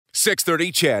630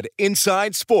 CHED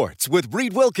Inside Sports with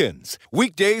Reed Wilkins.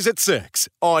 Weekdays at 6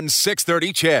 on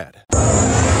 630 CHED.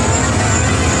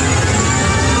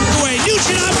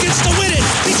 Nugent Hopkins to win it.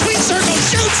 Between circles,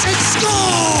 shoots and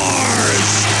scores!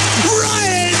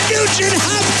 Ryan Nugent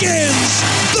Hopkins,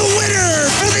 the winner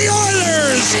for the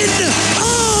Oilers in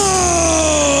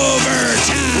overtime.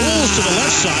 Rolls to the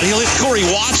left side. He'll hit Corey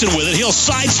Watson with it. He'll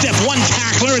sidestep one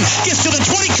tackler and gets to the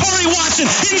 20. Corey Watson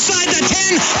inside the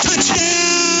 10.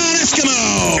 Touchdown,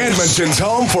 Eskimo! Edmonton's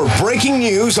home for breaking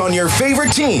news on your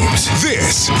favorite teams.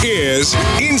 This is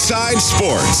Inside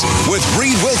Sports with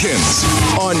Reed Wilkins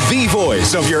on the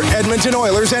voice of your Edmonton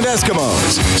Oilers and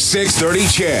Eskimos. 630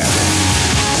 CHED.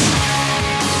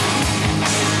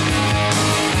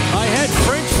 I had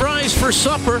French fries for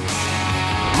supper.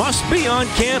 Must be on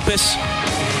campus.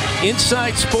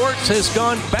 Inside Sports has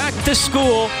gone back to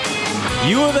school.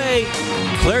 U of A,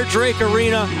 Claire Drake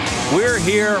Arena. We're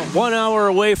here 1 hour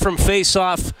away from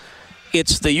face-off.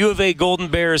 It's the U of A Golden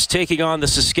Bears taking on the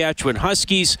Saskatchewan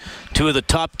Huskies, two of the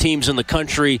top teams in the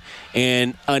country,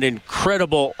 and an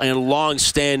incredible and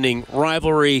long-standing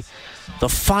rivalry. The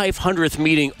 500th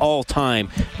meeting all time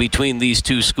between these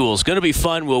two schools. Going to be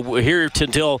fun. We're here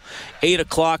until 8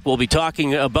 o'clock. We'll be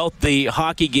talking about the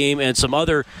hockey game and some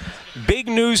other big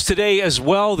news today as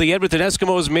well. The Edmonton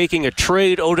Eskimos making a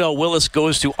trade. Odell Willis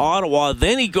goes to Ottawa.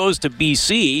 Then he goes to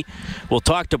BC. We'll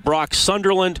talk to Brock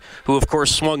Sunderland, who, of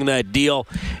course, swung that deal.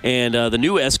 And the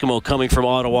new Eskimo coming from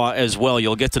Ottawa as well.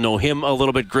 You'll get to know him a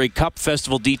little bit. Grey Cup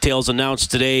Festival details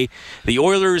announced today. The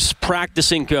Oilers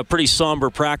practicing a pretty somber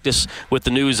practice with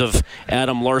the news of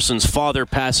Adam Larson's father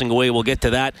passing away. We'll get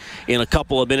to that in a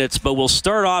couple of minutes. But we'll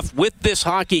start off with this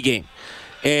hockey game.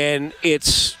 And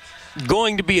it's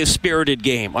going to be a spirited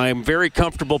game. I am very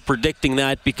comfortable predicting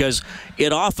that because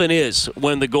it often is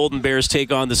when the Golden Bears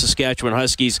take on the Saskatchewan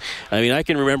Huskies. I mean, I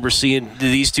can remember seeing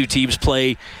these two teams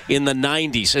play in the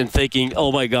 90s and thinking,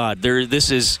 oh my God,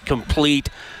 this is complete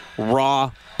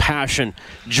raw passion.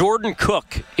 Jordan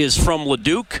Cook is from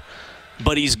Leduc,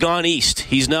 but he's gone east.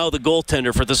 He's now the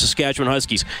goaltender for the Saskatchewan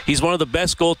Huskies. He's one of the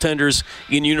best goaltenders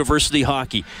in university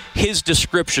hockey. His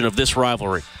description of this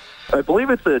rivalry: I believe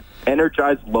it's an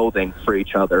energized loathing for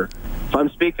each other. If I'm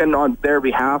speaking on their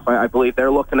behalf, I believe they're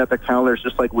looking at the calendars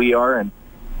just like we are, and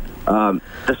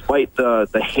despite the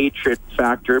hatred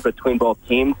factor between both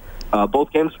teams, all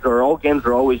games are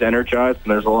always energized,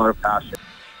 and there's a lot of passion.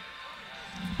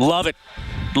 Love it.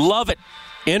 Love it.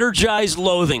 Energized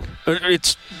loathing.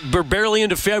 We're barely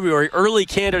into February. Early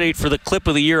candidate for the clip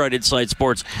of the year on Inside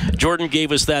Sports. Jordan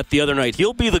gave us that the other night.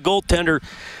 He'll be the goaltender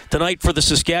tonight for the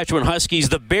Saskatchewan Huskies.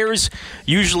 The Bears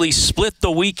usually split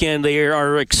the weekend. They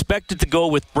are expected to go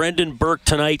with Brendan Burke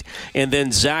tonight and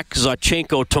then Zach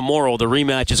Zachenko tomorrow. The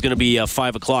rematch is going to be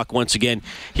 5 o'clock once again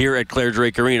here at Claire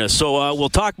Drake Arena. So we'll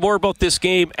talk more about this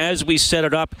game as we set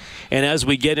it up and as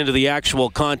we get into the actual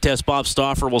contest. Bob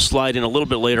Stauffer will slide in a little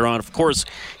bit later on. Of course,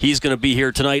 he's going to be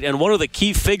here tonight. And one of the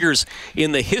key figures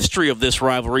in the history of this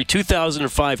rivalry,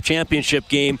 2005 championship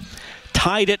game,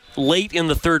 tied it late in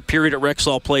the third period at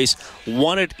Rexall Place,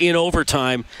 won it in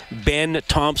overtime. Ben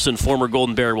Thompson, former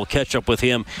Golden Bear, will catch up with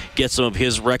him, get some of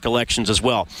his recollections as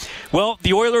well. Well,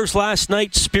 the Oilers last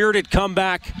night, spirited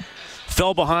comeback.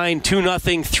 Fell behind 2-0,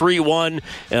 3-1,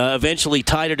 eventually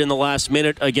tied it in the last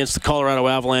minute against the Colorado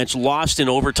Avalanche, lost in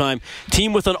overtime.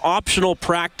 Team with an optional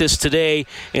practice today,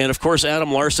 and of course Adam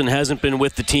Larson hasn't been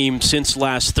with the team since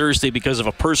last Thursday because of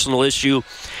a personal issue,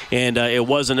 and it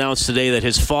was announced today that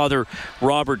his father,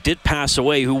 Robert, did pass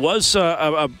away, who was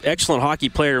an excellent hockey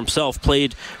player himself,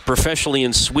 played professionally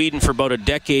in Sweden for about a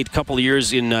decade, couple of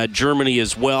years in Germany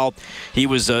as well. He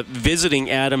was visiting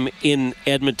Adam in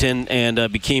Edmonton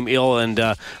and became ill and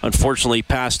unfortunately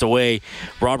passed away.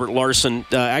 Robert Larson,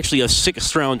 actually a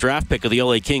sixth-round draft pick of the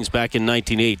LA Kings back in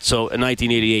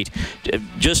 1988.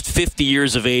 Just 50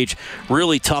 years of age,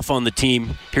 really tough on the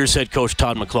team. Here's head coach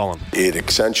Todd McClellan. It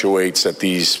accentuates that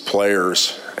these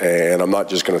players, and I'm not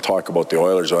just going to talk about the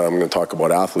Oilers, I'm going to talk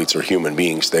about athletes or human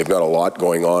beings. They've got a lot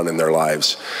going on in their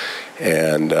lives,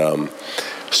 and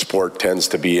sport tends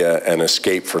to be an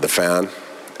escape for the fan.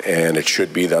 And it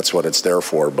should be, that's what it's there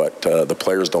for. But the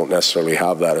players don't necessarily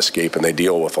have that escape, and they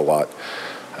deal with a lot.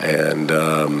 And,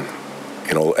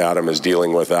 Adam is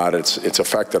dealing with that. It's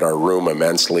affected our room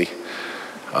immensely.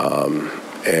 We'll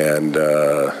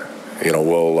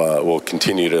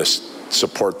continue to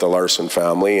support the Larson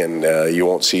family, and you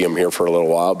won't see him here for a little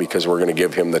while because we're going to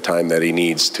give him the time that he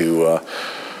needs to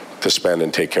spend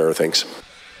and take care of things.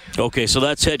 Okay, so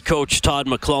that's head coach Todd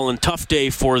McClellan. Tough day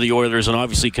for the Oilers, and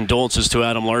obviously condolences to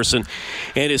Adam Larsson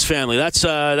and his family. That's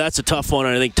a tough one,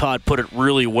 and I think Todd put it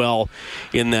really well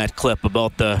in that clip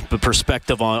about the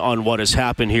perspective on what has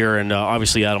happened here, and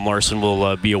obviously Adam Larsson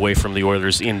will be away from the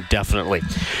Oilers indefinitely.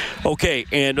 Okay,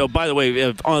 and by the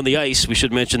way, on the ice, we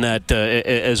should mention that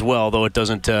as well, though it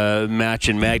doesn't match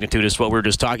in magnitude as what we were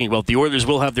just talking about. The Oilers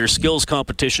will have their skills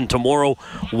competition tomorrow,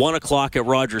 1 o'clock at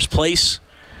Rogers Place.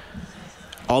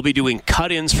 I'll be doing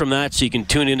cut-ins from that, so you can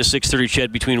tune in to 6:30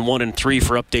 CHED between 1 and 3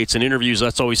 for updates and interviews.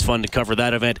 That's always fun to cover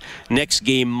that event. Next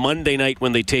game, Monday night,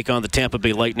 when they take on the Tampa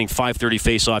Bay Lightning, 5:30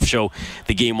 face-off show.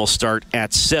 The game will start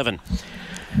at 7.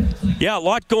 Yeah, a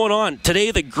lot going on.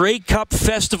 Today, the Grey Cup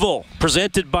Festival,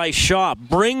 presented by Shaw.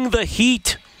 Bring the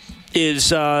Heat is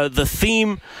the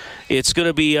theme. It's going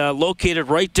to be located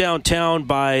right downtown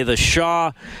by the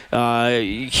Shaw.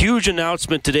 Huge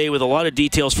announcement today with a lot of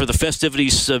details for the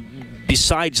festivities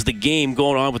besides the game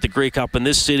going on with the Grey Cup. And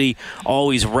this city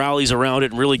always rallies around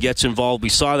it and really gets involved. We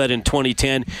saw that in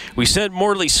 2010. We sent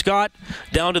Morley Scott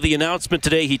down to the announcement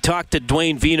today. He talked to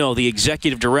Dwayne Vino, the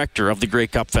executive director of the Grey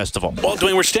Cup Festival. Well,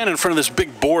 Dwayne, we're standing in front of this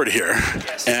big board here,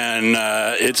 and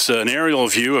it's an aerial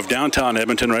view of downtown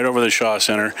Edmonton right over the Shaw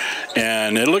Center,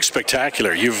 and it looks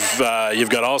spectacular. You've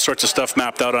got all sorts of stuff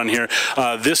mapped out on here.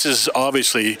 This is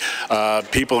obviously,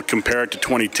 people compare it to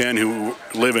 2010 who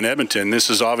live in Edmonton. This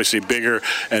is obviously bigger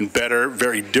and better,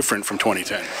 very different from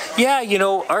 2010. Yeah, you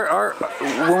know, our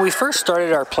when we first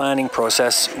started our planning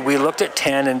process, we looked at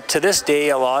 10, and to this day,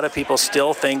 a lot of people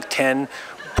still think 10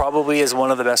 probably is one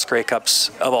of the best Grey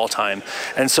Cups of all time.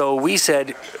 And so we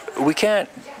said, we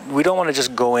don't want to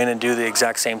just go in and do the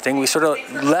exact same thing. We sort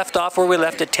of left off where we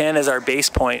left at 10 as our base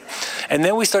point. And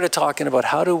then we started talking about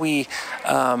how do we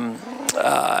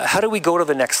go to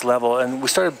the next level? And we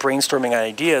started brainstorming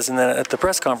ideas. And then at the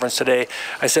press conference today,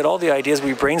 I said all the ideas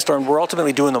we brainstormed, we're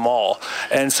ultimately doing them all.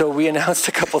 And so we announced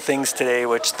a couple things today,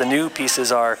 which the new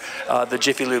pieces are the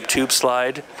Jiffy Lube tube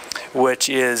slide, which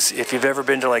is, if you've ever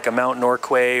been to like a Mount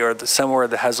Norquay or somewhere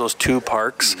that has those tube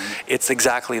parks, it's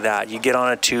exactly that. You get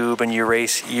on a tube and you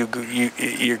race,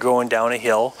 you're going down a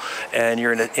hill, and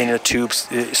you're in a tube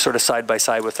sort of side by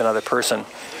side with another person.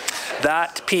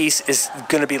 That piece is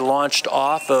going to be launched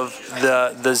off of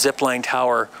the zip line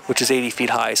tower, which is 80 feet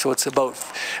high. So it's about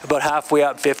halfway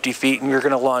up 50 feet, and you're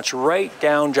going to launch right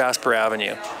down Jasper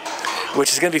Avenue,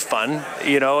 which is going to be fun,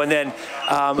 you know. And then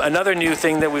another new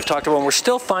thing that we've talked about, and we're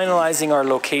still finalizing our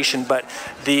location, but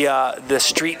the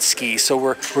street ski. So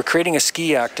we're creating a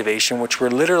ski activation, which we're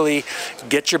literally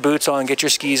get your boots on, get your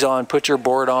skis on, put your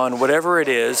board on, whatever it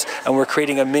is, and we're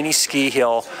creating a mini ski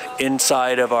hill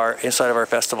inside of our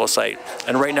festival site.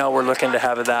 And right now we're looking to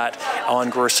have that on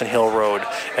Gerson Hill Road.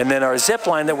 And then our zip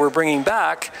line that we're bringing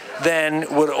back then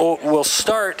will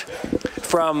start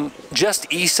from just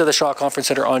east of the Shaw Conference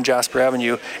Center on Jasper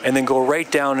Avenue, and then go right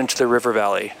down into the River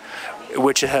Valley,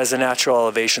 which has a natural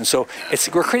elevation. So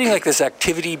we're creating like this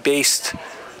activity-based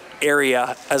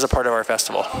area as a part of our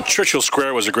festival. Churchill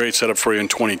Square was a great setup for you in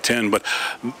 2010, but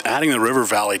adding the River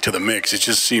Valley to the mix, it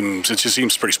just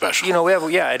seems pretty special. You know,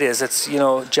 it is. It's, you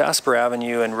know, Jasper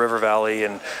Avenue and River Valley,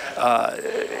 and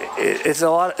it's a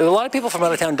lot of people from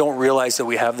out of town don't realize that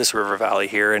we have this River Valley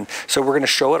here, and so we're going to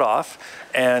show it off.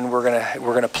 And we're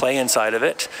gonna play inside of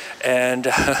it, and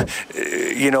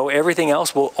you know, everything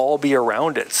else will all be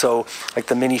around it. So like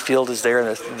the mini field is there,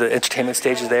 and the entertainment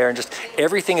stage is there, and just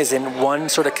everything is in one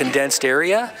sort of condensed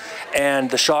area. And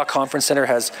the Shaw Conference Center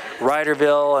has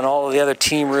Ryderville and all of the other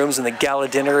team rooms and the gala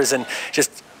dinners, and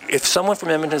just if someone from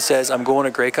Edmonton says I'm going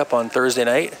to Grey Cup on Thursday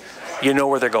night, you know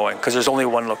where they're going, because there's only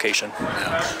one location.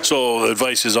 Yeah. So the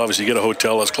advice is obviously get a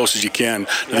hotel as close as you can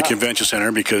to the convention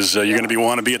center, because you're going to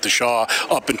want to be at the Shaw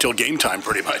up until game time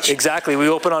pretty much. Exactly. We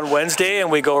open on Wednesday and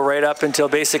we go right up until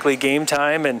basically game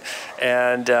time, and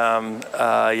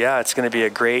it's going to be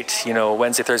a great, you know,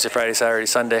 Wednesday, Thursday, Friday, Saturday,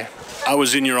 Sunday. I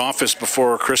was in your office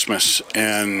before Christmas,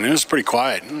 and it was pretty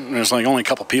quiet. There's like only a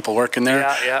couple people working there.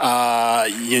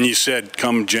 And you said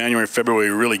come January, February,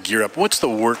 really gear up. What's the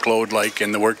workload like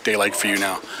and the workday like for you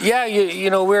now? Yeah, you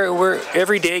know, we're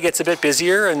every day gets a bit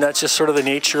busier, and that's just sort of the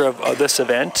nature of this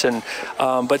event. And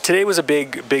but today was a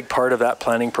big part of that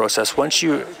planning process. Once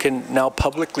you can now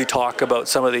publicly talk about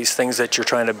some of these things that you're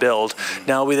trying to build,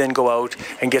 now we then go out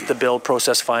and get the build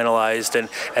process finalized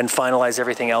and finalize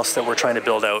everything else that we're trying to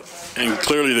build out. And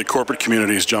clearly the corporate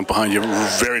community has jumped behind you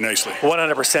very nicely.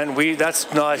 100%.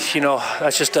 That's not, you know,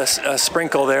 that's just a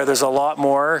sprinkle there. There's a lot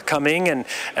more coming, and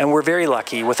we're very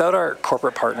lucky. Without our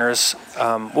corporate partners,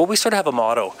 we sort of have a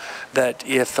motto that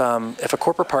if a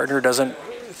corporate partner doesn't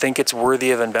think it's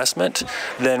worthy of investment,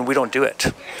 then we don't do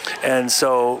it. And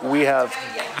so we have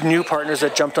new partners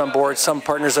that jumped on board, some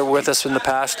partners that were with us in the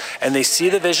past, and they see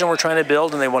the vision we're trying to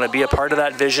build, and they want to be a part of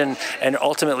that vision and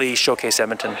ultimately showcase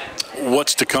Edmonton.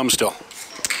 What's to come still?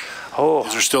 Oh,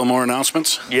 is there still more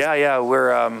announcements? Yeah.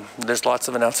 We're there's lots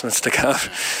of announcements to come.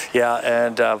 Yeah,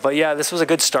 and but yeah, this was a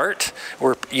good start.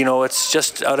 We're it's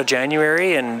just out of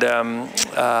January, and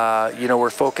we're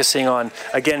focusing on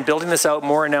again building this out,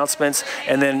 more announcements,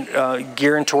 and then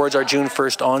gearing towards our June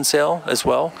 1st on sale as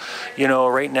well.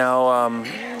 Right now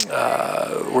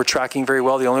we're tracking very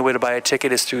well. The only way to buy a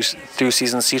ticket is through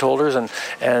season seat holders,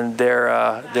 and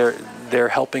they're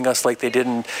helping us like they did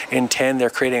in 10. They're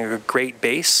creating a great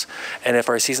base, and if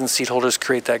our season seat holders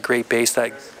create that great base,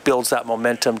 that builds that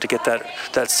momentum to get that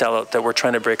sellout that we're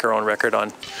trying to break our own record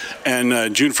on.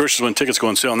 And June 1st is when tickets go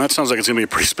on sale, and that sounds like it's going to be a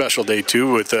pretty special day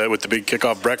too, with the big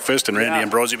kickoff breakfast and Randy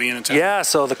Ambrosie being in town. Yeah,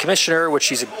 so the commissioner, which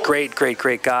he's a great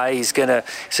guy, he's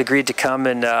agreed to come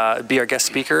and be our guest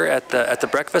speaker at the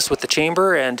breakfast with the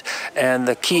chamber, and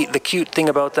the cute thing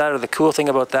about that, or the cool thing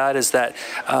about that, is that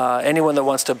anyone that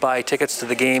wants to buy tickets to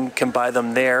the game can buy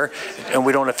them there, and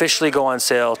we don't officially go on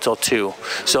sale till 2.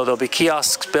 So there'll be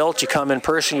kiosks built. You come in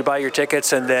person, you buy your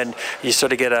tickets, and then you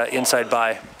sort of get an inside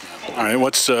buy. All right,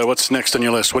 what's next on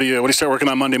your list? What do you start working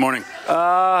on Monday morning?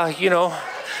 I'm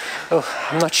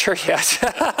not sure yet.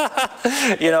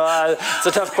 It's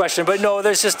a tough question, but no,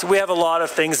 we have a lot of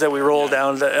things that we roll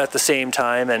down at the same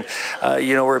time, and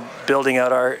we're building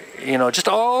out our just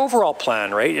our overall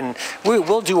plan, right? And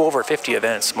we'll do over 50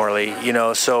 events, Morley.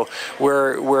 So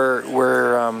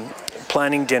we're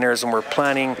planning dinners, and we're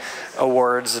planning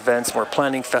awards events, and we're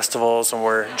planning festivals, and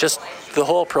the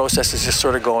whole process is just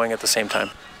sort of going at the same time.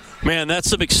 Man, that's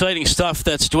some exciting stuff.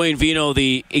 That's Dwayne Vino,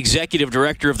 the executive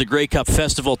director of the Grey Cup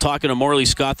Festival, talking to Morley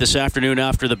Scott this afternoon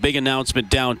after the big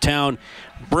announcement downtown.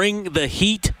 Bring the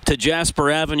heat to Jasper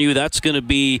Avenue. That's going to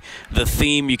be the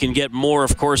theme. You can get more,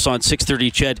 of course, on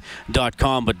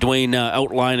 630ched.com, but Dwayne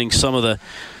outlining some of the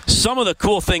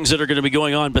cool things that are going to be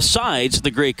going on besides the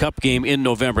Grey Cup game in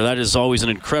November. That is always an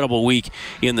incredible week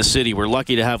in the city. We're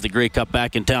lucky to have the Grey Cup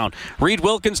back in town. Reed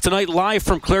Wilkins tonight live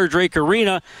from Claire Drake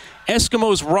Arena.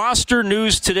 Eskimos roster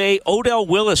news today. Odell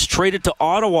Willis traded to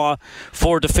Ottawa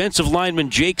for defensive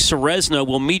lineman Jake Ceresna.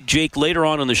 We'll meet Jake later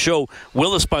on the show.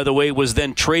 Willis, by the way, was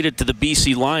then traded to the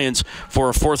BC Lions for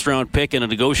a 4th-round pick and a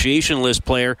negotiation list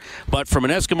player. But from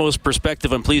an Eskimos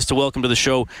perspective, I'm pleased to welcome to the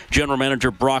show General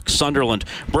Manager Brock Sunderland.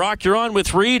 Brock, you're on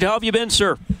with Reed. How have you been,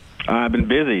 sir? I've been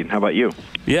busy. How about you?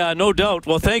 Yeah, no doubt.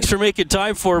 Well, thanks for making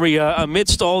time for me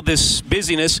amidst all this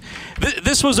busyness.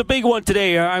 This was a big one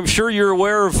today. I'm sure you're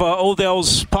aware of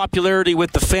Odell's popularity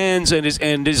with the fans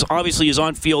and his obviously his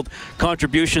on-field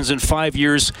contributions in 5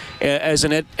 years as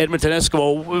an Edmonton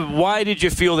Eskimo. Why did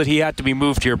you feel that he had to be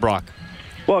moved here, Brock?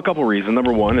 Well, a couple reasons.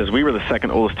 Number one is we were the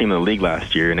second oldest team in the league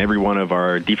last year, and every one of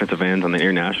our defensive ends on the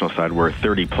international side were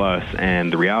 30-plus,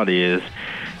 and the reality is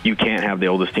you can't have the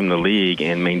oldest team in the league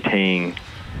and maintain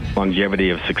longevity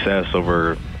of success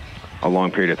over a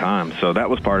long period of time. So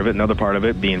that was part of it. Another part of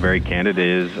it, being very candid,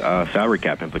 is salary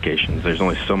cap implications. There's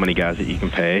only so many guys that you can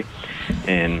pay,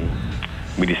 and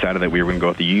we decided that we were going to go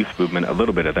with the youth movement a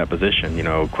little bit at that position.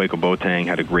 Kwaku Boateng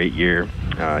had a great year.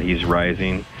 He's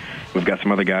rising. We've got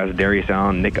some other guys, Darius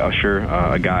Allen, Nick Usher,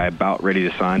 a guy about ready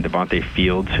to sign, Devontae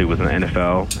Fields, who was in the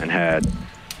NFL and had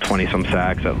 20-some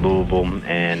sacks at Louisville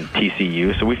and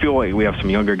TCU. So we feel like we have some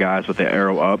younger guys with the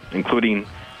arrow up, including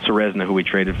Ceresna, who we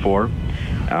traded for,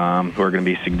 who are going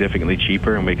to be significantly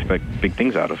cheaper, and we expect big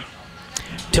things out of.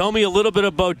 Tell me a little bit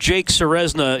about Jake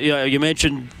Ceresna. You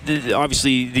mentioned,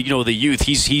 obviously, the youth.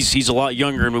 He's a lot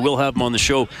younger, and we will have him on the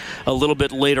show a little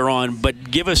bit later on.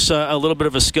 But give us a little bit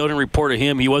of a scouting report of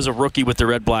him. He was a rookie with the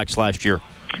Red Blacks last year.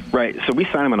 Right. So we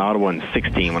signed him in Ottawa in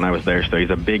 2016 when I was there. So he's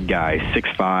a big guy,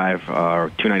 6'5",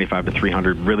 295 to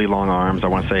 300, really long arms. I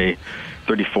want to say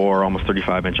 34, almost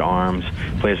 35-inch arms.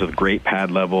 Plays with great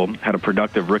pad level. Had a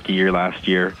productive rookie year last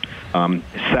year.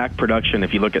 Sack production,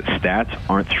 if you look at stats,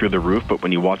 aren't through the roof, but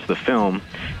when you watch the film,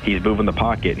 he's moving the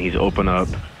pocket and he's opened up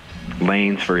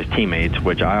lanes for his teammates,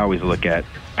 which I always look at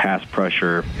pass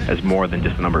pressure as more than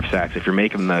just the number of sacks. If you're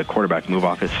making the quarterback move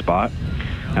off his spot,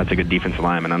 that's a good defensive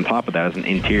lineman. On top of that, as an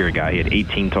interior guy, he had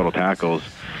 18 total tackles,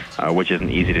 which isn't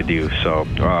easy to do. So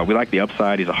we like the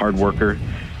upside. He's a hard worker.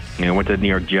 Went to the New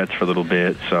York Jets for a little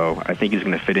bit, so I think he's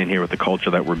going to fit in here with the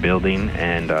culture that we're building,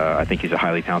 and I think he's a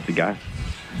highly talented guy.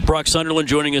 Brock Sunderland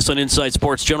joining us on Inside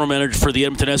Sports, general manager for the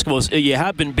Edmonton Eskimos. You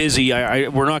have been busy.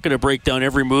 We're not going to break down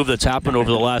every move that's happened over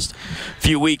the last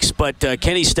few weeks, but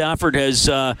Kenny Stafford has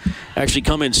actually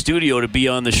come in studio to be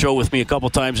on the show with me a couple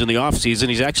times in the offseason.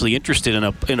 He's actually interested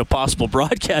in a possible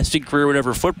broadcasting career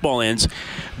whenever football ends,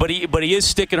 but he is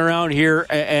sticking around here,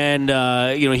 and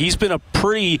he's been a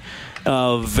pretty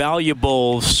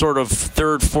valuable sort of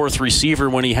third, fourth receiver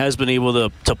when he has been able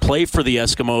to play for the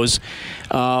Eskimos.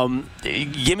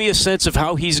 Give me a sense of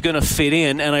how he's going to fit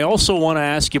in. And I also want to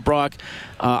ask you, Brock,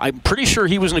 I'm pretty sure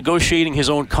he was negotiating his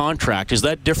own contract. Is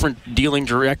that different, dealing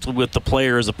directly with the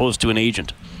player as opposed to an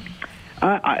agent?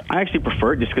 I actually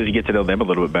prefer it just because you get to know them a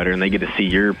little bit better and they get to see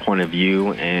your point of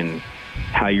view and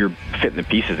how you're fitting the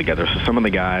pieces together. So some of the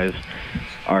guys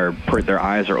their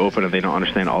eyes are open and they don't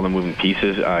understand all the moving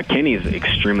pieces. Kenny is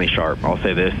extremely sharp. I'll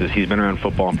say this, is he's been around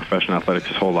football and professional athletics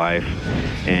his whole life,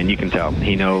 and you can tell.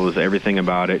 He knows everything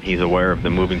about it. He's aware of the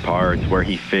moving parts, where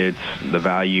he fits, the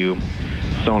value,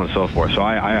 so on and so forth. So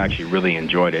I actually really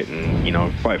enjoyed it,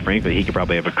 and, quite frankly, he could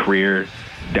probably have a career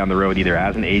down the road either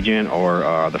as an agent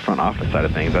or the front office side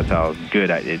of things. That's how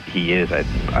good at it he is,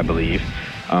 I believe.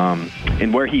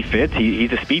 And where he fits,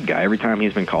 he's a speed guy. Every time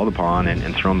he's been called upon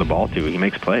and thrown the ball to, he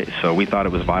makes plays. So we thought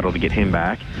it was vital to get him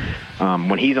back.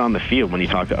 When he's on the field, when you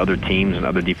talk to other teams and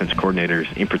other defensive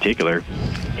coordinators in particular,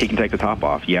 he can take the top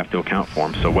off. You have to account for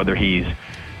him. So whether he's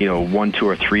 1, 2,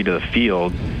 or 3 to the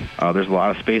field, there's a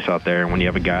lot of space out there. And when you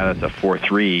have a guy that's a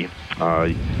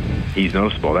 4-3, he's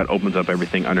noticeable. That opens up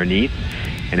everything underneath.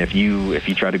 And if you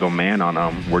try to go man on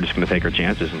him, we're just going to take our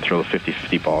chances and throw the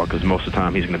 50-50 ball, because most of the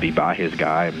time he's going to be by his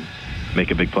guy and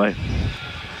make a big play.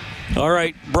 All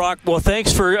right, Brock. Well,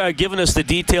 thanks for giving us the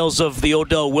details of the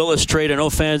Odell Willis trade. I know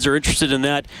fans are interested in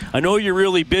that. I know you're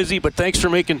really busy, but thanks for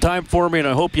making time for me, and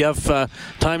I hope you have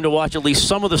time to watch at least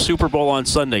some of the Super Bowl on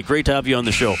Sunday. Great to have you on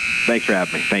the show. Thanks for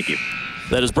having me. Thank you.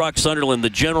 That is Brock Sunderland, the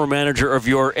general manager of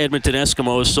your Edmonton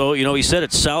Eskimos. So, he said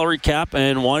it's salary cap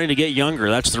and wanting to get younger.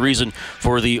 That's the reason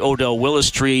for the Odell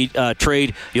Willis trade.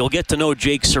 You'll get to know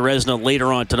Jake Ceresna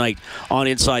later on tonight on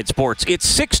Inside Sports. It's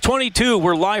 6:22.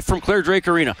 We're live from Claire Drake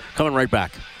Arena. Coming right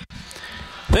back.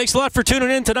 Thanks a lot for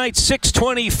tuning in tonight.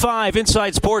 6:25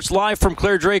 Inside Sports live from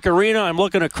Claire Drake Arena. I'm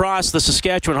looking across the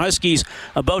Saskatchewan Huskies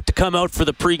about to come out for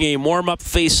the pregame warm-up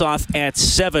face-off at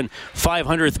 7.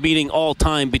 500th meeting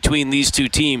all-time between these two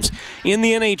teams. In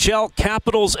the NHL,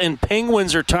 Capitals and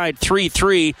Penguins are tied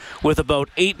 3-3 with about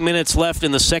 8 minutes left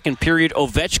in the second period.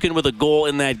 Ovechkin with a goal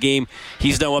in that game.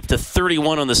 He's now up to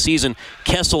 31 on the season.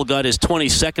 Kessel got his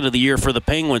 22nd of the year for the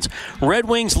Penguins. Red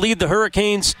Wings lead the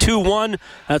Hurricanes 2-1.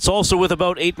 That's also with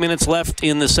about 8 minutes left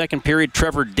in the second period.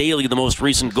 Trevor Daley, the most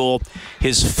recent goal,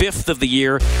 his 5th of the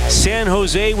year. San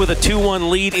Jose with a 2-1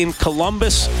 lead in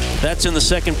Columbus. That's in the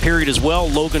second period as well.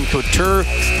 Logan Couture,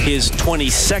 his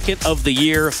 22nd of the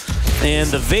year. And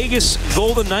the Vegas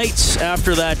Golden Knights,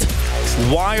 after that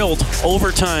wild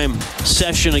overtime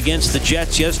session against the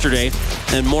Jets yesterday,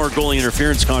 and more goalie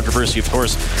interference controversy, of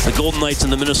course, the Golden Knights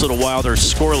and the Minnesota Wild are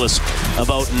scoreless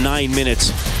about 9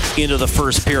 minutes into the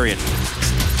first period.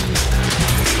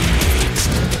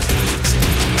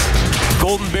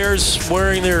 Golden Bears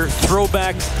wearing their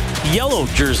throwback yellow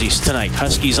jerseys tonight.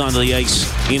 Huskies onto the ice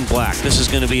in black. This is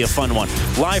going to be a fun one.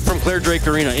 Live from Claire Drake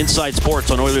Arena, Inside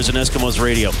Sports on Oilers and Eskimos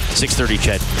Radio. 6:30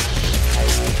 CHED.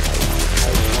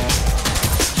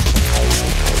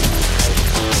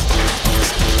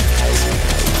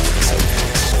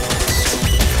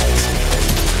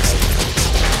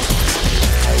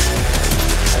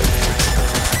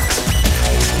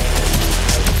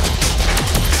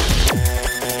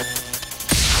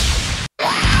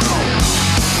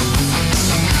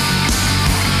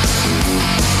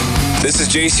 This is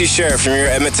JC Sheriff from your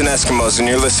Edmonton Eskimos, and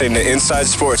you're listening to Inside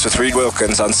Sports with Reed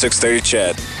Wilkins on 630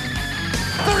 CHED.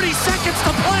 30 seconds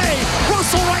to play.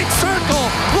 Russell right circle.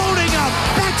 Loading up.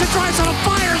 Back to drives on a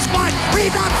fire spot.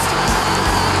 Rebound.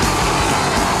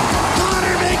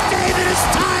 Connor McDavid is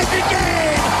tied the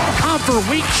game. Comfer,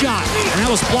 weak shot. And that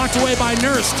was blocked away by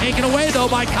Nurse. Taken away, though,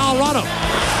 by Colorado.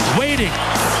 Waiting.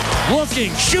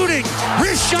 Looking, shooting,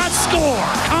 wrist shot, score.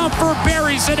 Comfer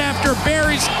buries it after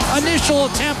Barry's initial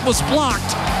attempt was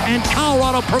blocked, and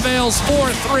Colorado prevails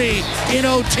 4-3 in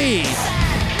OT.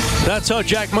 That's how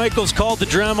Jack Michaels called the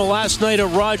drama last night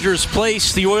at Rogers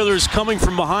Place. The Oilers coming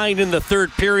from behind in the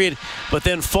third period, but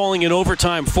then falling in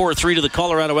overtime 4-3 to the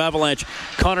Colorado Avalanche.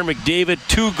 Connor McDavid,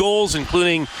 2 goals,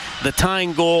 including the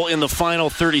tying goal in the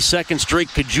final 30 seconds. Drake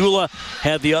Caggiula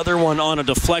had the other one on a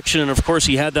deflection, and of course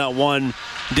he had that one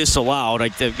disallowed.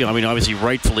 Obviously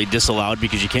rightfully disallowed,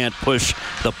 because you can't push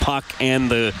the puck,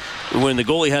 and when the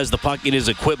goalie has the puck in his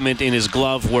equipment, in his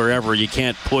glove, wherever, you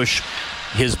can't push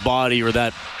his body or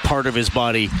that part of his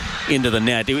body into the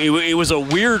net. It was a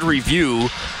weird review,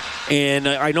 and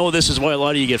I know this is why a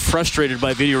lot of you get frustrated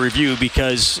by video review,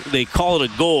 because they call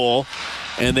it a goal,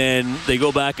 and then they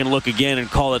go back and look again and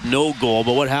call it no goal.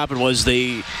 But what happened was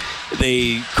they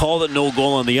called it no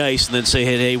goal on the ice and then say,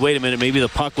 hey, wait a minute, maybe the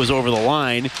puck was over the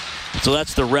line. So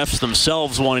that's the refs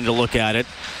themselves wanting to look at it.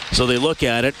 So they look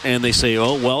at it and they say,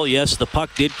 oh, well, yes, the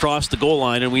puck did cross the goal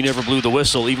line and we never blew the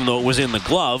whistle even though it was in the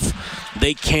glove.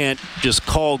 They can't just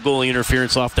call goalie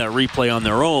interference off that replay on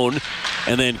their own.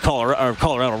 And then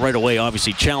Colorado right away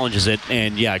obviously challenges it.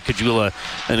 And, yeah, Caggiula,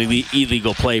 an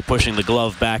illegal play pushing the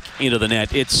glove back into the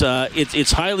net. It's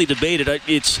highly debated.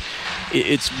 It's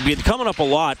been coming up a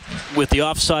lot with the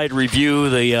offside review,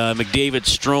 the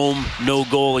McDavid-Strome no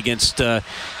goal against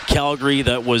Calgary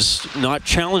that was not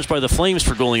challenged by the Flames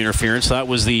for goalie interference. That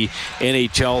was the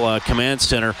NHL command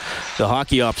center. The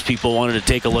hockey ops people wanted to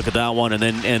take a look at that one, and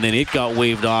then it got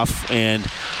waved off. And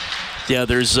yeah,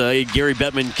 there's Gary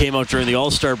Bettman came out during the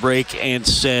All-Star break and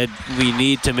said we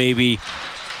need to maybe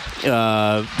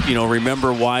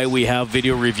remember why we have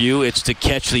video review. It's to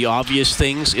catch the obvious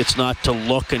things. It's not to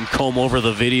look and comb over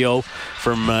the video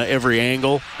from every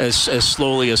angle as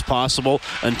slowly as possible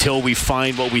until we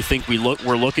find what we think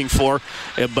we're looking for.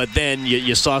 But then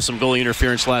you saw some goalie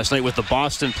interference last night with the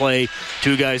Boston play.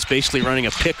 Two guys basically running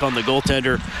a pick on the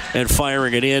goaltender and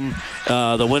firing it in.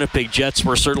 The Winnipeg Jets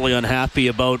were certainly unhappy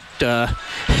about the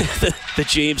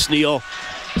James Neal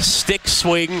stick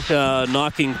swing,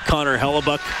 knocking Connor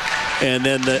Hellebuck, and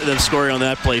then the scoring on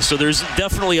that play. So there's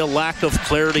definitely a lack of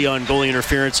clarity on goalie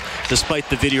interference despite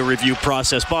the video review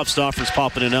process. Bob Stauffer's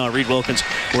popping in now. Reed Wilkins,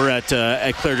 we're at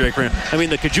Claire Drake Arena. I mean,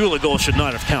 the Caggiula goal should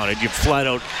not have counted. You flat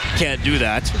out can't do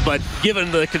that. But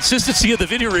given the consistency of the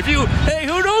video review, hey,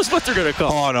 who knows what they're going to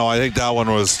call? Oh, no, I think that one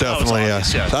was definitely,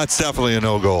 that's definitely a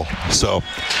no-goal. So,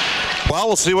 well,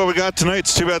 we'll see what we got tonight.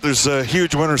 It's too bad there's a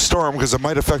huge winter storm because it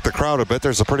might affect the crowd a bit.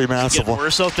 There's a pretty massive one.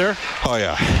 Worse out there? Oh,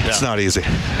 yeah. It's not easy.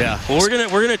 Yeah. Well,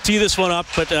 we're gonna tee this one up,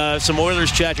 but some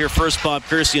Oilers chat here first. Bob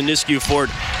Kersey and Nisku Ford.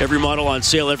 Every model on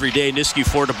sale every day. Nisku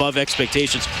Ford above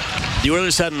expectations. The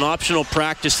Oilers had an optional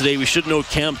practice today. We should know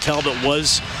Cam Talbot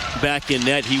was back in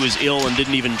net. He was ill and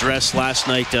didn't even dress last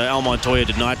night. Al Montoya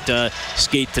did not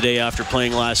skate today after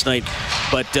playing last night.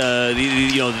 But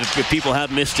the people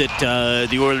have missed it.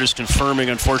 The Oilers confirming,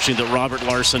 unfortunately, that Robert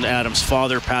Larson, Adam's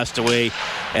father, passed away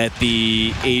at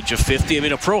the age of 50. I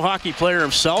mean, a pro hockey player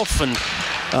himself, and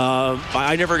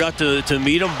I never got to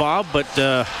meet him, Bob, but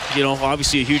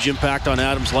obviously a huge impact on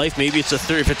Adam's life. Maybe if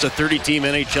it's a 30-team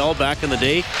NHL back in the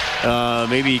day,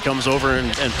 maybe he comes over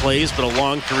and plays, but a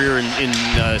long career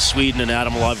in Sweden, and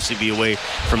Adam will obviously be away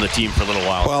from the team for a little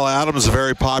while. Well, Adam's a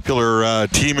very popular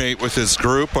teammate with his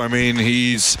group. I mean,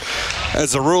 he's,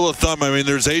 as a rule of thumb, I mean,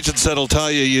 there's agents that'll tell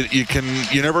you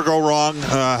never go wrong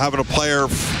having a player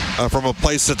from a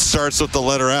place that starts with the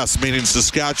letter S, meaning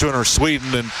Saskatchewan or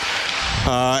Sweden, and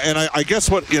I guess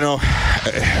what,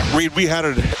 Reed, we had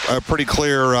a pretty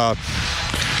clear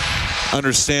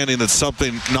understanding that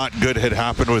something not good had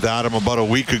happened with Adam about a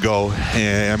week ago.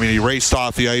 And, I mean, he raced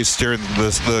off the ice during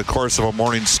the course of a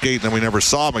morning skate, and then we never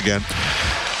saw him again.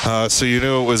 So you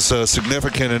knew it was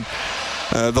significant.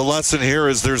 And the lesson here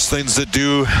is there's things that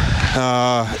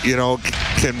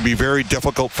can be very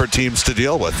difficult for teams to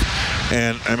deal with.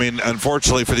 And, I mean,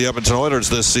 unfortunately for the Edmonton Oilers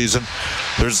this season,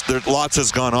 there's lots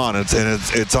has gone on.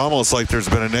 It's almost like there's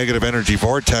been a negative energy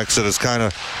vortex that has kind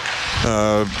of,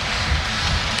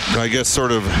 I guess,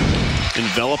 sort of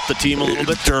enveloped the team a little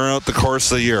bit throughout the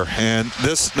course of the year. And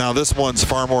this one's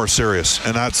far more serious.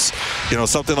 And that's,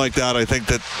 something like that, I think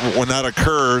that when that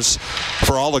occurs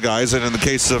for all the guys, and in the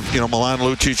case of, Milan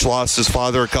Lucic lost his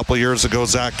father a couple of years ago.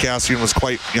 Zach Kassian was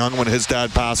quite young when his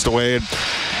dad passed away. And,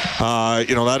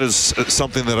 that is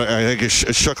something that I think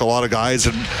it shook a lot of guys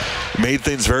and made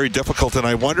things very difficult. And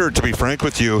I wonder, to be frank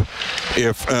with you,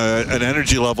 if an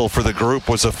energy level for the group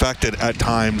was affected at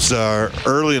times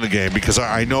early in the game, because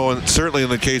I know certainly in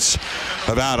the case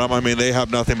of Adam, I mean, they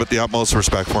have nothing but the utmost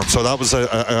respect for him. So that was,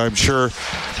 I'm sure,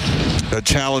 a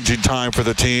challenging time for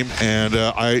the team, and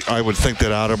I would think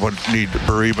that Adam would need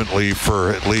bereavement leave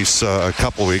for at least a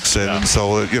couple of weeks. And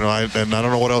so, I don't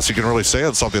know what else you can really say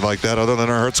on something like that other than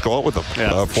our hearts go out with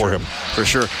him for him. For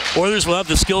sure. Oilers will have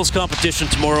the skills competition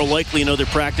tomorrow, likely another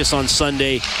practice on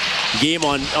Sunday, game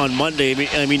on Monday.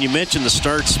 I mean, you mentioned the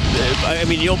starts. I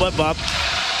mean, Bob,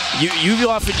 you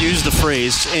often use the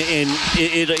phrase, and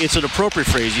it's an appropriate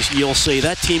phrase. You'll say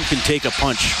that team can take a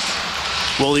punch.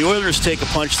 Well, the Oilers take a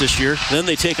punch this year, then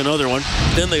they take another one,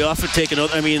 then they often take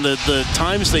another. I mean, the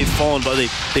times they've fallen, but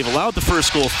they've allowed the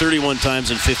first goal 31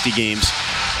 times in 50 games.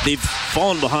 they've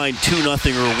fallen behind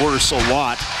 2-0 or worse a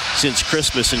lot since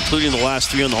Christmas, including the last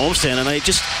 3 on the homestand. And I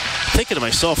just thinking to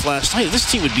myself last night, this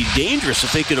team would be dangerous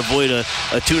if they could avoid a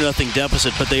 2-0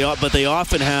 deficit. But they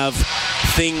often have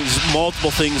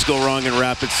multiple things go wrong in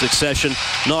rapid succession.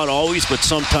 Not always, but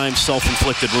sometimes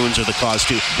self-inflicted wounds are the cause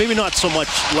too. Maybe not so much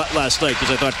last night,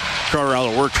 because I thought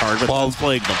Colorado worked hard, but that's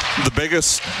plagued them. The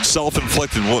biggest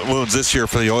self-inflicted wounds this year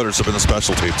for the Oilers have been the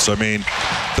special teams. I mean,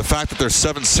 the fact that they're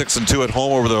 7-6-2 at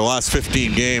home over their last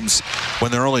 15 games,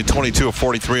 when they're only 22 of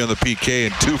 43 on the PK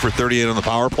and 2 for 38 on the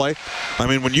power play. I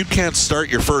mean, when you can't start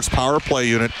your first power play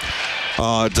unit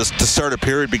to start a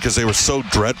period because they were so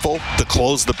dreadful to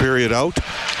close the period out,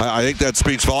 I think that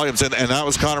speaks volumes. And that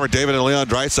was Connor McDavid and Leon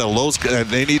Draisaitl.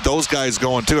 They need those guys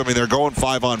going too. I mean, they're going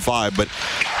 5-on-5, but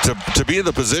to be in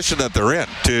the position that they're in,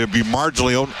 to be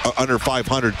marginally under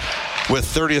 500 with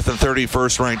 30th and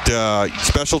 31st ranked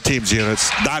special teams units,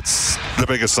 that's the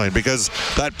biggest thing, because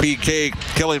that PK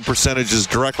killing percentage is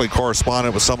directly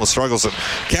correspondent with some of the struggles. And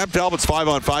Cam Talbot's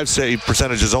 5-on-5 save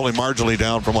percentage is only marginally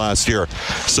down from last year.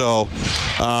 So,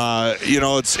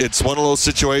 it's one of those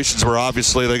situations where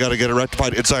obviously they got to get it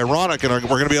rectified. It's ironic, and we're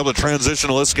going to be able to transition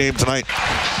to this game tonight,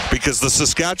 because the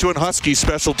Saskatchewan Huskies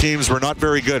special teams were not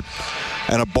very good.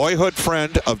 And a boyhood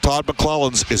friend of Todd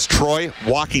McClellan's is Troy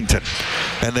Walkington.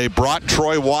 And they brought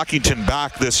Troy Walkington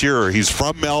back this year. He's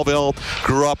from Melville,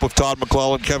 grew up with Todd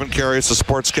McClellan, Kevin Carius, the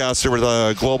sportscaster with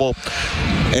Global.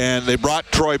 And they brought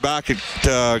Troy back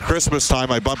at Christmas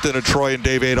time. I bumped into Troy and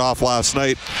Dave Adolph last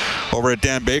night over at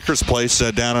Dan Baker's place,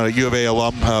 down at a U of A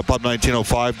alum, Pub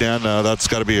 1905. Dan, that's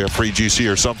got to be a free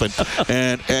GC or something.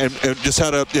 and just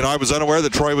had I was unaware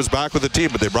that Troy was back with the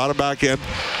team, but they brought him back in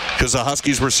because the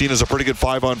Huskies were seen as a pretty good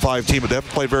 5-on-5 team, but they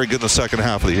haven't played very good in the second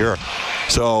half of the year.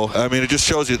 So, I mean, it just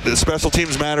shows you the special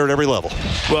teams matter at every level.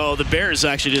 Well, the Bears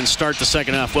actually didn't start the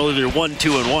second half well. They're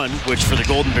 1-2-1, which for the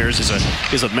Golden Bears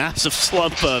is a massive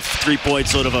slump of 3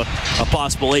 points out of a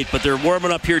possible 8. But they're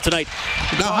warming up here tonight.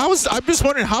 Now, I'm just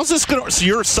wondering, how's this going to? So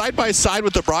you're side by side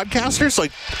with the broadcasters?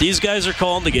 Like, these guys are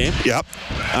calling the game. Yep.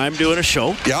 I'm doing a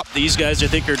show. Yep. These guys, I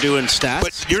think, are doing stats.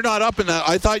 But you're not up in that.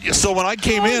 I thought so. When I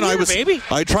came in, I was. Maybe.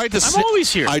 I tried to. I'm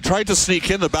always here. I tried to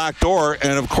sneak in the back door,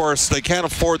 and of course they can't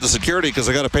afford the security because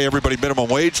they got to pay everybody minimum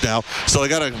wage now. So they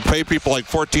got to pay people like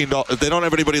 $14. They don't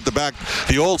have anybody at the back.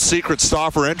 The old secret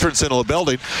stopper entrance into the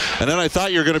building. And then I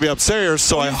thought you were going to be upstairs.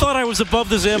 So I thought I was above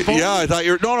the Zamboni. Yeah, I thought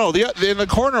you were. In the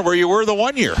corner where you were the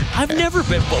one year. I've never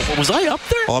been. Was I up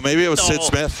there? Oh, maybe it was Sid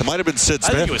Smith. It might have been Sid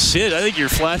Smith. I think it was Sid. I think you're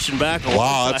flashing back.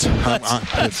 Wow,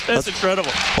 that's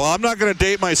incredible. Well, I'm not going to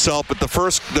date myself, but the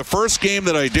first game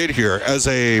that I did here as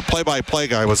a play-by-play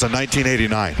guy was in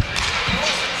 1989.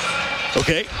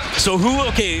 Okay, so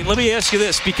let me ask you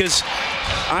this, because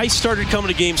I started coming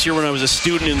to games here when I was a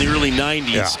student in the early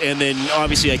 90s, and then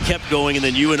obviously I kept going, and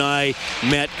then you and I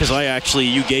met because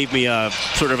you gave me a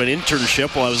sort of an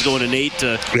internship while I was going to Nate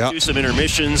to do some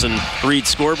intermissions and read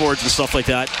scoreboards and stuff like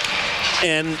that.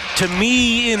 And to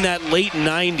me, in that late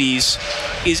 90s,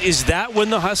 is that when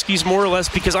the Huskies more or less,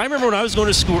 because I remember when I was going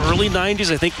to school early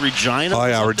 90s, I think Regina. Oh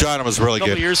yeah, Regina was really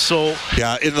good. Years, so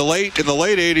yeah, in the late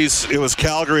 80s, it was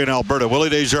Calgary and Alberta. Willie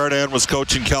Desjardins was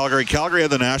coaching Calgary. Calgary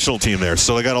had the national team there,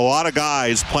 so they got a lot of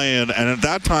guys playing. And at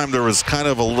that time, there was kind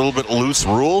of a little bit loose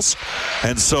rules,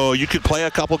 and so you could play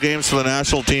a couple games for the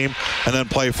national team and then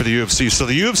play for the U of C. So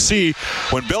the U of C,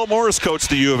 when Bill Morris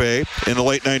coached the U of A in the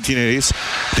late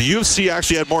 1980s, the U of C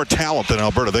actually had more talent than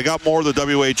Alberta. They got more of the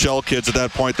WHL kids at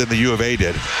that point than the U of A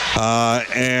did.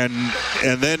 And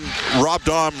then Rob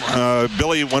Dahm,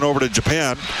 Billy went over to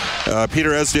Japan.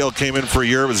 Peter Esdale came in for a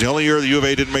year. It was the only year the U of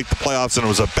A didn't make the playoffs, and it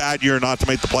was a bad year not to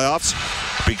make the playoffs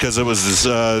because it was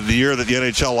the year that the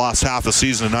NHL lost half the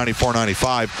season in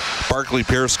 94-95. Barclay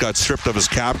Pierce got stripped of his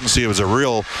captaincy. It was a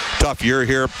real tough year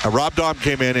here. Rob Dahm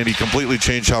came in, and he completely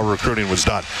changed how recruiting was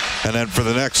done. And then for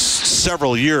the next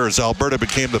several years, Alberta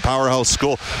became the powerhouse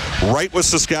school right with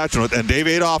Saskatchewan. And Dave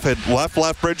Adolph had left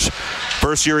Lethbridge.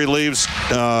 First year he leaves.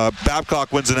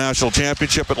 Babcock wins the national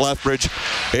championship at Lethbridge.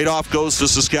 Adolph goes to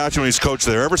Saskatchewan. He's coached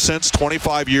there ever since,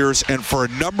 25 years. And for a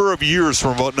number of years,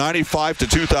 from about 95 to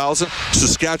 2000,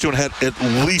 Saskatchewan had at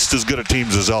least as good a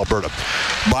teams as Alberta.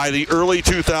 By the early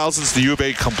 2000s, the U of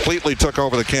A completely took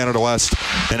over the Canada West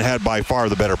and had by far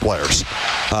the better players.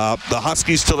 The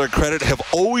Huskies, to their credit, have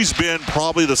always been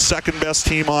probably the second best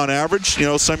team on average. You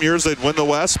know, some years they'd win the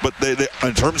West, but they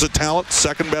in terms of talent,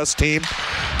 second best team.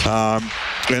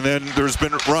 And then there's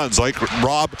been runs like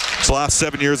Rob's last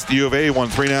 7 years at the U of A, won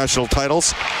 3 national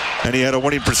titles, and he had a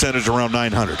winning percentage around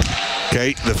 900.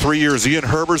 Okay, the 3 years Ian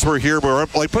Herbers were here,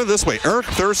 like, put it this way, Eric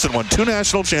Thurston won 2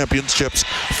 national championships,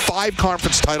 5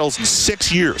 conference titles in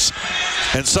 6 years.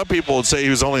 And some people would say he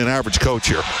was only an average coach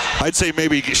here. I'd say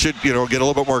maybe he should, get a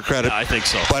little bit more credit. Yeah, I think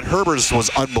so. But Herbers was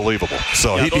unbelievable.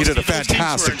 So he did a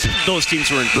fantastic. Those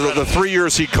teams were incredible. The 3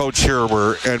 years he coached here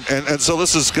were, and so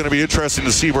this is going to be interesting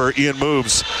to see where Ian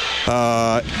moves,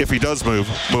 if he does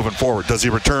moving forward. Does he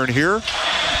return here?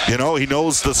 He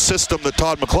knows the system that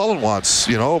Todd McClellan wants.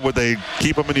 Would they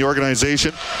keep him in the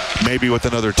organization? Maybe with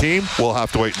another team. We'll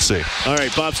have to wait and see. All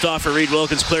right, Bob Stauffer, Reed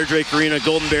Wilkins, Claire Drake Arena,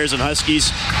 Golden Bears and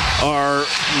Huskies are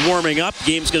warming up.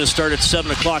 Game's going to start at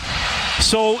 7 o'clock.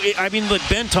 So,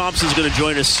 Ben Thompson's going to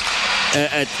join us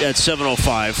at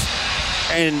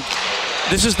 7:05. And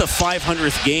this is the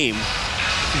 500th game,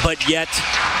 but yet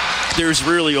there's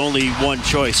really only one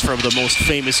choice from the most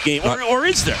famous game. Or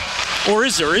is there?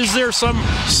 Is there some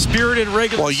spirited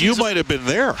regular season? You might have been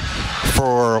there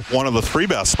for one of the 3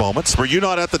 best moments. Were you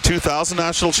not at the 2000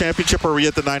 national championship, or were you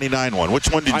at the 99 one? Which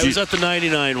one did you? I was at the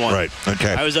 99 one. Right,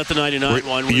 okay. I was at the 99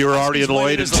 one. You were already in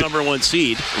Lloyd as the number 1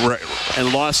 seed. Right.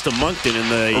 And lost to Moncton in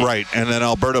the... Right, and then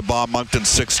Alberta bombed Moncton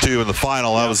 6-2 in the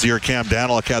final. That was the year Cam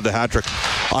Daniluk had the hat trick.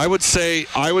 I would say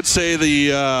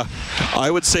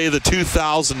the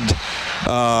 2000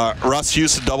 Russ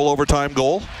Houston double overtime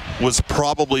goal was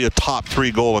probably a top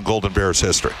 3 goal in Golden Bears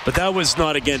history. But that was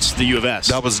not against the U of S.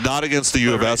 That was not against the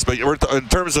U of S. But in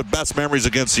terms of best memories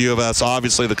against the U of S,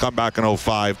 obviously the comeback in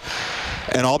 05.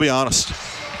 And I'll be honest,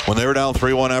 when they were down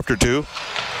 3-1 after 2,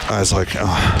 I was like,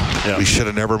 we should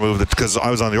have never moved it, because I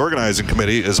was on the organizing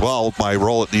committee as well. My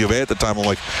role at the U of A at the time, I'm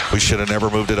like, we should have never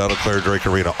moved it out of Claire Drake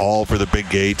Arena, all for the big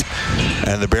gate.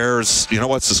 And the Bears,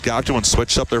 Saskatchewan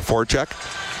switched up their forecheck,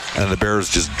 and the Bears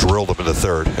just drilled them in the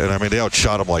third. And they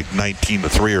outshot them like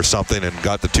 19-3 or something, and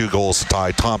got the 2 goals to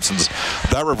tie.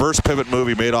 That reverse pivot move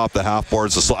he made off the half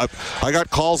boards. I got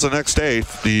calls the next day.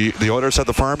 The Oilers had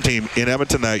the farm team in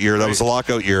Edmonton that year. That was a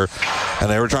lockout year, and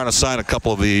they were trying to sign a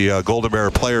couple of the Golden Bear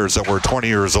players that were 20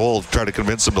 years old, trying to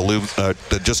convince them to leave. That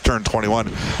just turned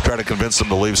 21, trying to convince them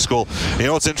to leave school.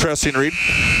 What's interesting, Reed?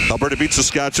 Alberta beat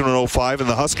Saskatchewan in 05, and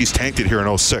the Huskies tanked it here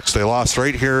in 06. They lost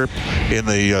right here in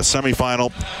the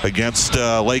semifinal against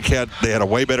Lakehead. They had a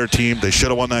way better team. They should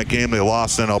have won that game. They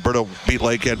lost, and Alberta beat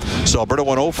Lakehead. So Alberta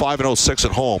won 05 and 06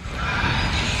 at home.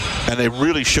 And they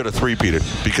really should have three-peated,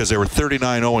 because they were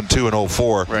 39-0-2 in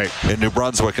 04 in New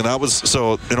Brunswick. And that was,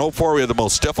 so in 04 we had the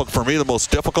most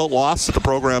difficult loss that the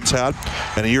program's had.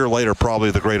 And a year later, probably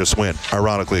the greatest win,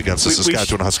 ironically, against the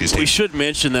Saskatchewan Huskies team. We should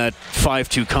mention that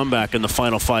 5-2 comeback in the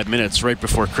final 5 minutes right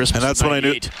before Christmas. And that's when I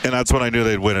knew. And that's when I knew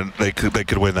they'd win. And they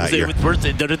could win that year.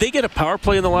 Did they get a power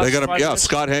play in the last 5 minutes?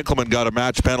 Scott Henkelman got a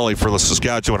match penalty for the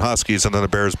Saskatchewan Huskies, and then the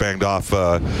Bears banged off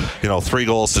 3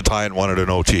 goals to tie and won it in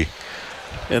OT.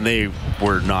 And they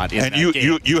were not in that game.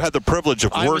 And you had the privilege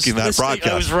of working that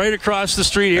broadcast. I was right across the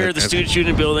street here at the Student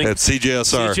Union building. At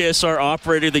CJSR. CJSR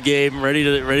operated the game, ready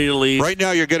to leave. Right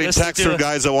now you're getting texts from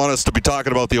guys that want us to be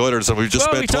talking about the Oilers, and we've just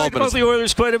spent 12 minutes. We talked about the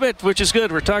Oilers quite a bit, which is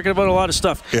good. We're talking about a lot of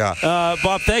stuff. Yeah.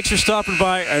 Bob, thanks for stopping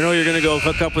by. I know you're going to go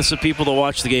hook up with some people to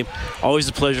watch the game. Always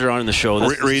a pleasure on the show.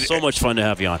 This is so much fun to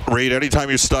have you on. Reed, anytime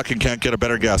you're stuck and can't get a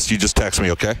better guest, you just text me,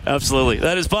 okay? Absolutely.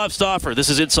 That is Bob Stauffer. This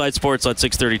is Inside Sports on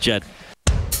 630 CHED.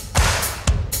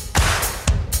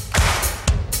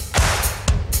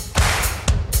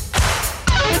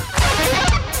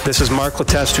 This is Mark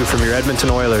Letestu from your Edmonton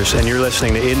Oilers, and you're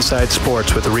listening to Inside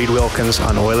Sports with Reed Wilkins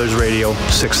on Oilers Radio,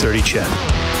 630 CHED.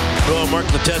 Well, Mark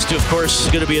Letestu, of course,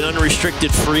 is going to be an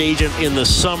unrestricted free agent in the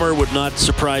summer. Would not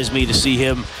surprise me to see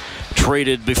him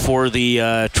traded before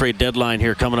the trade deadline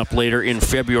here coming up later in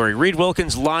February. Reed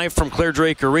Wilkins live from Claire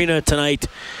Drake Arena tonight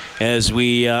as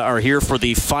we are here for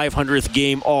the 500th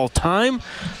game all-time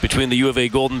between the U of A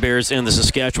Golden Bears and the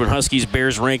Saskatchewan Huskies.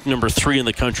 Bears ranked number 3 in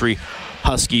the country.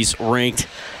 Huskies ranked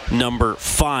number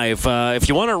 5. If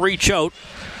you want to reach out,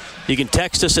 you can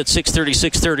text us at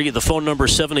 630-630. The phone number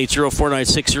is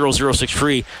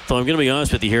 780-496-0063. Though I'm going to be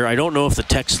honest with you here, I don't know if the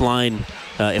text line,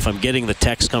 if I'm getting the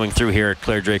text coming through here at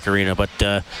Claire Drake Arena, but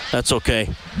that's okay.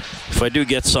 If I do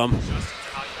get some,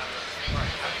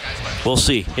 we'll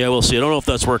see. Yeah, we'll see. I don't know if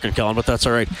that's working, Colin, but that's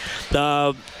all right.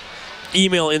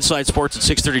 Email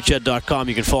insidesports@630ched.com.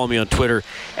 You can follow me on Twitter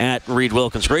at Reed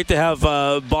Wilkins. Great to have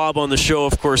Bob on the show.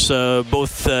 Of course,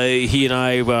 both he and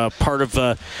I part of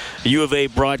U of A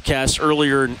broadcast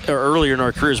earlier in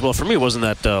our careers. Well, for me, it wasn't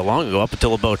that long ago. Up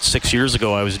until about 6 years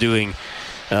ago, I was doing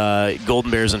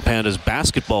Golden Bears and Pandas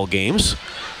basketball games.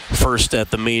 First at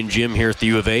the main gym here at the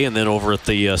U of A, and then over at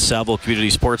the Saville Community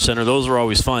Sports Center. Those were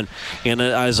always fun. And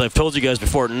as I've told you guys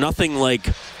before, nothing like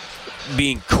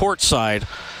being courtside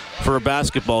for a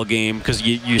basketball game because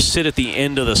you sit at the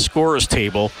end of the scorer's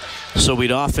table, so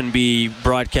we'd often be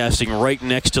broadcasting right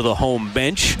next to the home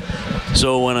bench.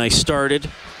 So when I started,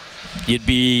 you'd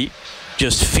be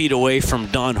just feet away from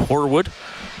Don Horwood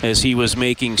as he was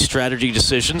making strategy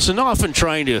decisions and often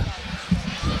trying to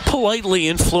politely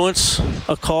influence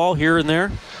a call here and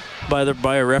there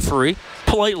by a referee.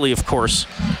 Politely, of course,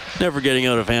 never getting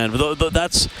out of hand. But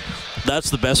that's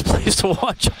the best place to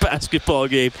watch a basketball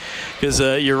game because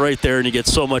you're right there and you get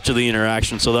so much of the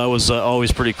interaction. So that was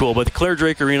always pretty cool. But the Claire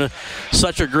Drake Arena,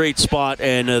 such a great spot,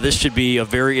 and this should be a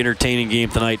very entertaining game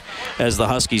tonight as the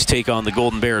Huskies take on the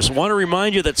Golden Bears. I want to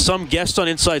remind you that some guests on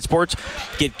Inside Sports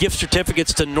get gift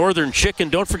certificates to Northern Chicken.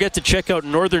 Don't forget to check out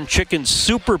Northern Chicken's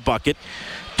Super Bucket.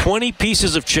 20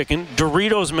 pieces of chicken,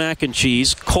 Doritos mac and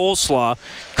cheese, coleslaw,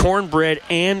 cornbread,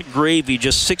 and gravy,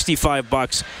 just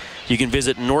 $65. You can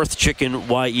visit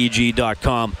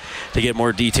northchickenyeg.com to get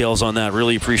more details on that.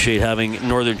 Really appreciate having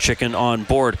Northern Chicken on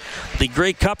board. The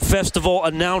Grey Cup Festival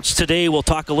announced today. We'll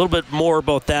talk a little bit more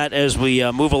about that as we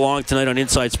move along tonight on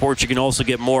Inside Sports. You can also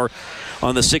get more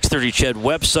on the 630 CHED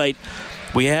website.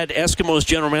 We had Eskimos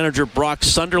General Manager Brock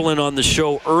Sunderland on the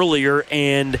show earlier,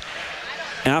 and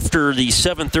after the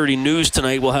 7:30 news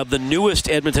tonight, we'll have the newest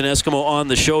Edmonton Eskimo on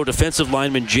the show, defensive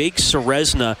lineman Jake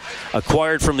Serezna,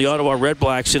 acquired from the Ottawa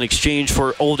Redblacks in exchange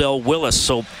for Odell Willis.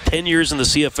 So 10 years in the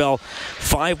CFL,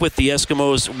 5 with the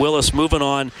Eskimos. Willis moving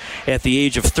on at the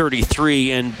age of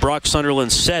 33, and Brock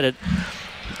Sunderland said it.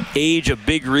 Age a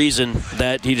big reason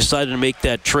that he decided to make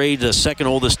that trade. The second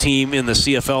oldest team in the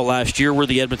CFL last year were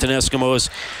the Edmonton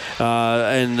Eskimos,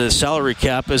 and the salary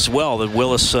cap as well. That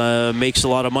Willis makes a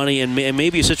lot of money, and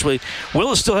maybe a situation.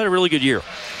 Willis still had a really good year.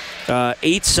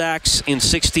 8 sacks in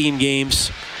 16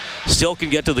 games. Still can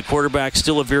get to the quarterback.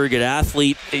 Still a very good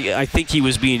athlete. I think he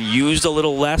was being used a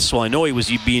little less. Well, I know he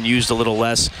was being used a little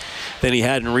less than he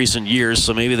had in recent years.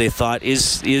 So maybe they thought,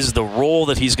 is the role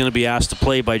that he's going to be asked to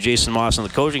play by Jason Moss and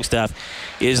the coaching staff,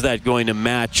 is that going to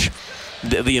match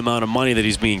the amount of money that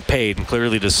he's being paid? And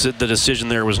clearly the decision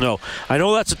there was no. I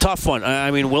know that's a tough one. I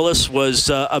mean, Willis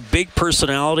was a big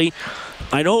personality.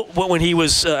 I know when he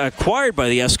was acquired by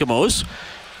the Eskimos,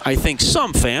 I think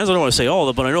some fans, I don't want to say all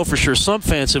of them, but I know for sure some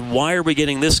fans said, why are we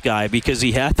getting this guy? Because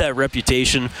he had that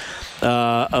reputation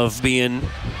of being,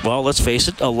 well, let's face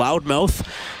it, a loudmouth,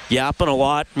 yapping a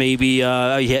lot. Maybe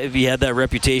he had that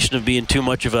reputation of being too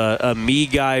much of a me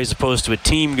guy as opposed to a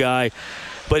team guy.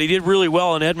 But he did really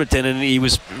well in Edmonton, and he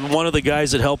was one of the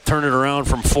guys that helped turn it around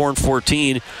from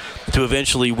 4-14 to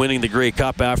eventually winning the Grey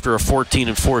Cup after a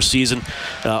 14-4 season.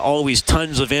 Always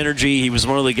tons of energy. He was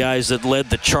one of the guys that led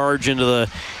the charge into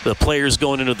the players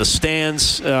going into the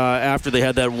stands after they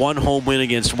had that one home win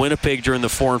against Winnipeg during the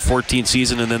 4-14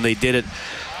 season, and then they did it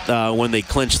when they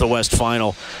clinched the West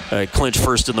Final, clinched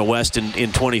first in the West in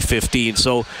 2015.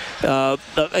 So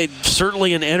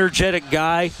certainly an energetic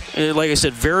guy. Like I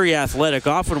said, very athletic.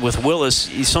 Often with Willis,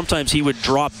 sometimes he would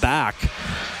drop back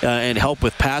and help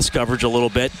with pass coverage a little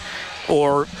bit.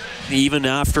 Or even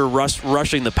after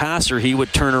rushing the passer, he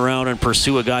would turn around and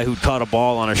pursue a guy who caught a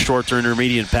ball on a short or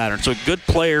intermediate pattern. So a good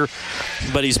player,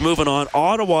 but he's moving on.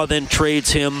 Ottawa then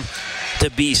trades him to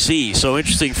BC. So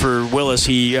interesting for Willis,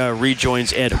 he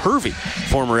rejoins Ed Hervey,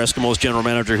 former Eskimos general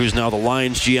manager, who's now the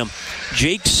Lions GM.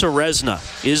 Jake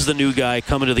Serezna is the new guy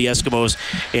coming to the Eskimos,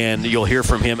 and you'll hear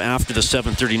from him after the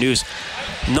 7:30 news.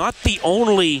 Not the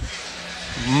only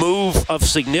move of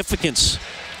significance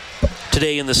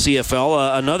today in the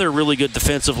CFL. Another really good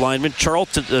defensive lineman,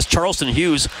 Charleston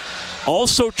Hughes,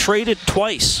 also traded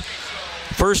twice.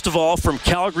 First of all, from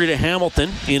Calgary to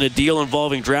Hamilton in a deal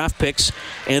involving draft picks,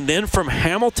 and then from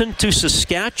Hamilton to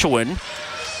Saskatchewan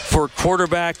for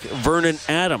quarterback Vernon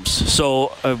Adams. So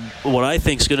what I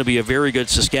think is going to be a very good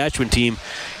Saskatchewan team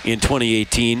in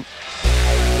 2018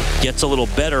 gets a little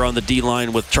better on the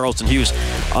D-line with Charleston Hughes.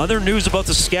 Other news about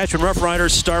the Saskatchewan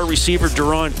Roughriders, star receiver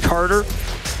Duron Carter.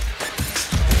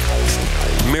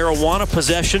 Marijuana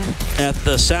possession at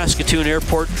the Saskatoon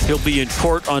airport. He'll be in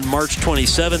court on March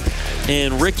 27th.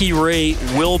 And Ricky Ray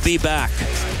will be back,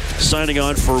 signing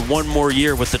on for one more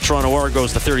year with the Toronto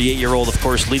Argos. The 38-year-old, of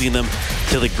course, leading them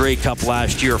to the Grey Cup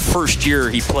last year. First year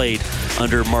he played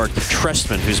under Mark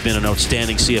Trestman, who's been an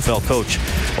outstanding CFL coach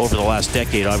over the last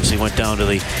decade. Obviously went down to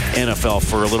the NFL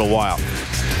for a little while.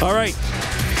 All right.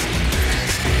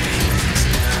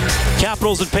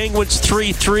 Capitals and Penguins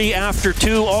 3-3 after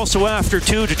 2. Also after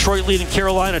 2, Detroit leading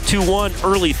Carolina 2-1.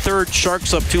 Early third,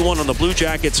 Sharks up 2-1 on the Blue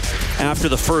Jackets. After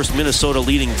the first, Minnesota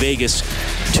leading Vegas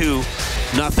 2-0.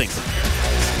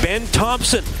 Ben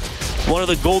Thompson, one of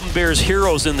the Golden Bears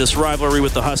heroes in this rivalry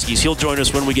with the Huskies. He'll join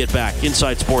us when we get back.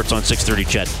 Inside Sports on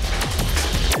 630 CHED.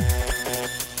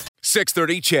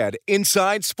 630 CHED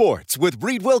Inside Sports with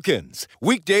Reed Wilkins.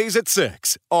 Weekdays at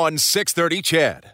 6 on 630 CHED.